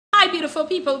beautiful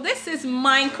people, this is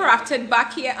Mindcrafted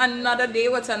back here another day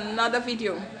with another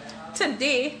video.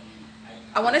 Today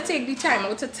I want to take the time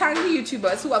out to thank the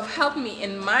YouTubers who have helped me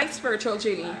in my spiritual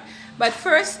journey. But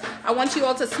first, I want you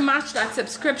all to smash that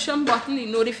subscription button, the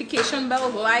notification bell,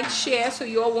 like, share, so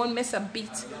you all won't miss a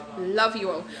beat. Love you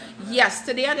all. Yes,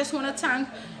 today I just want to thank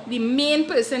the main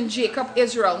person, Jacob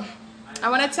Isreal. I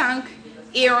want to thank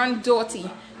Aaron Doughty,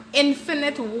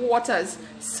 Infinite Waters,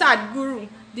 Sadhguru,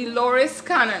 Dolores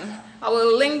Cannon. I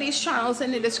will link these channels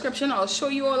in the description. I'll show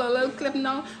you all a little clip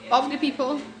now of the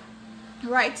people.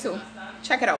 Right, so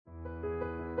check it out.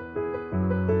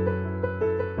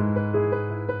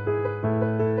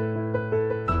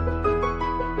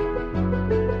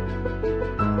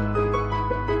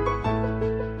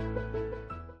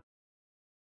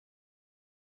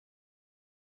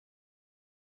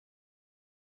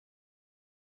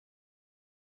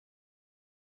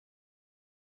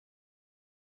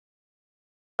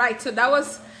 Right, so that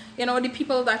was, the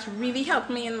people that really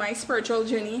helped me in my spiritual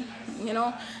journey.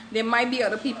 There might be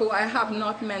other people I have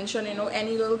not mentioned.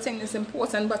 Any little thing is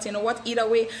important, but you know what, either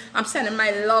way, I'm sending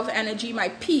my love, energy, my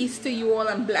peace to you all,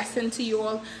 and blessing to you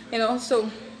all.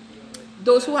 So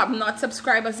those who have not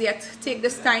subscribed as yet, take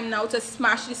this time now to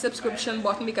smash the subscription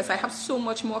button, because I have so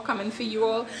much more coming for you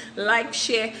all. Like,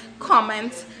 share,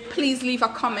 comment. Please leave a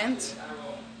comment.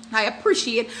 I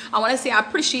want to say I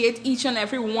appreciate each and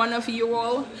every one of you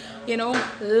all.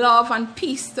 Love and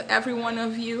peace to every one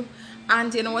of you.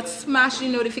 And smash the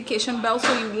notification bell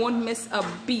so you won't miss a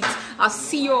beat. I'll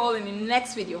see you all in the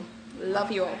next video.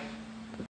 Love you all.